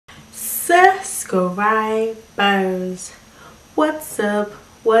subscribers. What's up,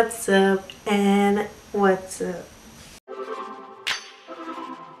 and what's up?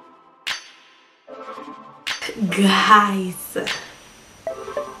 Guys,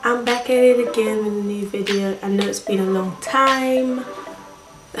 I'm back at it again with a new video. I know it's been a long time.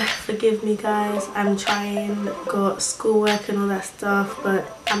 Forgive me guys, I'm trying, got schoolwork and all that stuff, but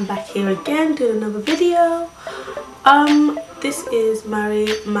I'm back here again doing another video. This is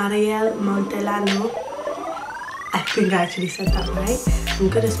Marielle Montellano. I think I actually said that right. I'm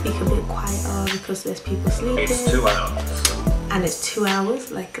gonna speak a bit quieter because there's people sleeping. It's 2 hours. And it's 2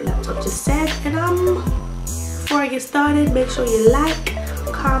 hours, like the laptop just said. And before I get started, make sure you like,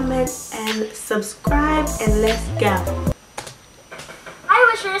 comment, and subscribe, and let's go. Hi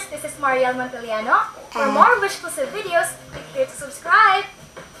Wishers, this is Marielle Montellano. For more WISHclusive videos, click here to subscribe.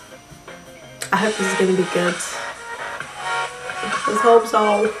 I hope this is gonna be good. Let's hope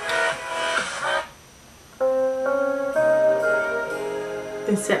so.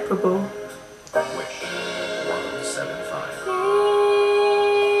 Inseparable. Wish 175.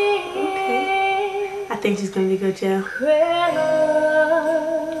 Okay. I think she's gonna be good, yeah.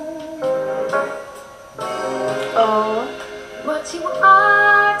 Oh. What you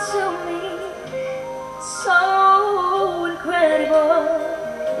are to me, so incredible.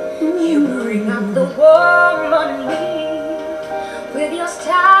 You bring up the warm on me with your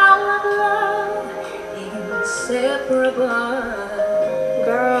style of love, inseparable.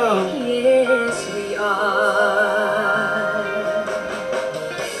 Girl. Yes, we are.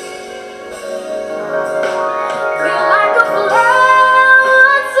 We're like a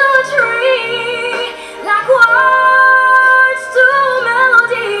flower to a tree, like words to a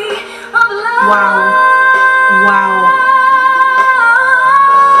melody of love. Wow. Wow.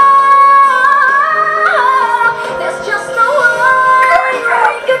 There's just no way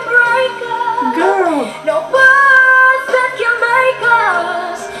we can break us. Girl. No words that can make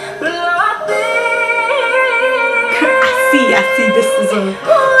us nothing. I see this is a...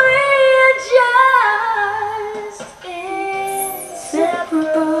 We're just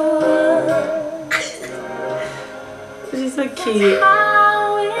inseparable. She's so cute.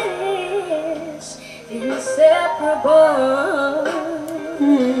 How it is inseparable.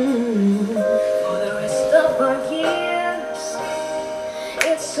 For the rest of our years,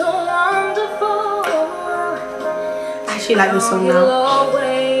 it's so wonderful. I actually like this song You'll now.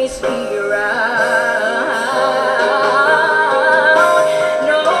 always be around.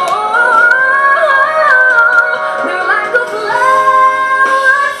 No, we're like a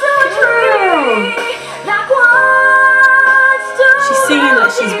flower to a tree, like words to She's singing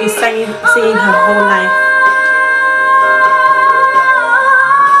like she's been singing her whole life.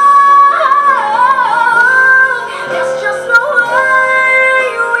 There's just no way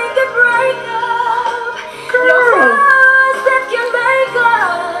we can break up. No words that can make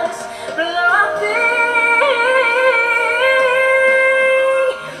us nothing.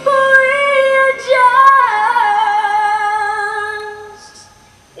 We're just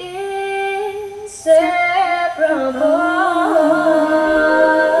inseparable.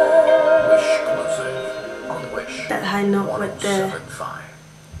 WISHclusive on Wish. That high note right there. 175.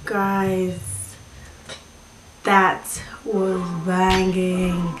 Guys, that was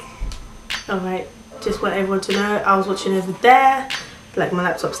banging. Alright, just want everyone to know I was watching over there, like my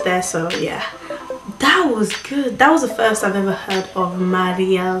laptop's there, so yeah, that was good. That was the first I've ever heard of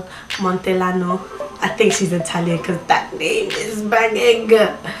Marielle Montellano. I think she's Italian because that name is banging.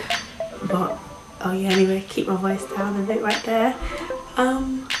 But oh yeah, anyway, keep my voice down a bit right there.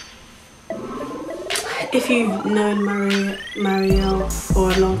 If you've known Marielle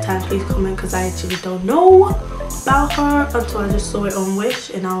for a long time, please comment, because I actually don't know about her until I just saw it on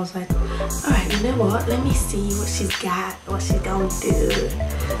Wish, and I was like, alright, you know what, let me see what she's got, what she's gonna do.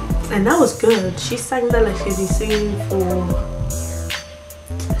 And that was good. She sang that like she's been singing for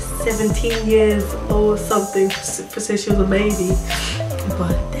 17 years or something, since she was a baby.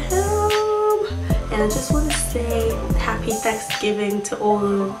 But damn. And I just want to say happy Thanksgiving to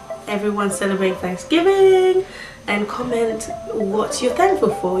everyone celebrating Thanksgiving, and comment what you're thankful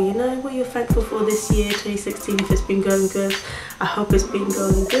for, you know, what you're thankful for this year, 2016, if it's been going good. I hope it's been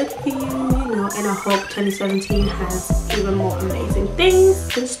going good for you, you know, and I hope 2017 has even more amazing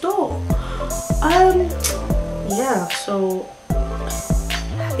things in store. Yeah, so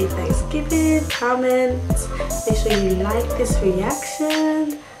happy Thanksgiving, comment, make sure you like this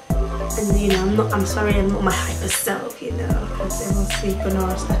reaction. And you know, I'm sorry I'm not my hyper self, you know, because everyone's sleeping, or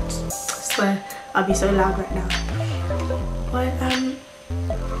I swear I'll be so loud right now. But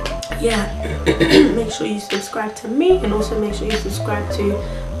yeah, make sure you subscribe to me, and also make sure you subscribe to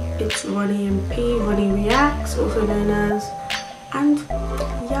It's Ronnie MP, Ronnie Reacts, also known as. And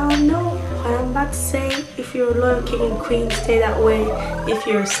y'all know what I'm about to say. If you're a loyal king and queen, stay that way. If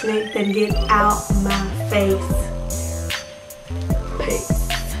you're a snake, then get out my face. Peace.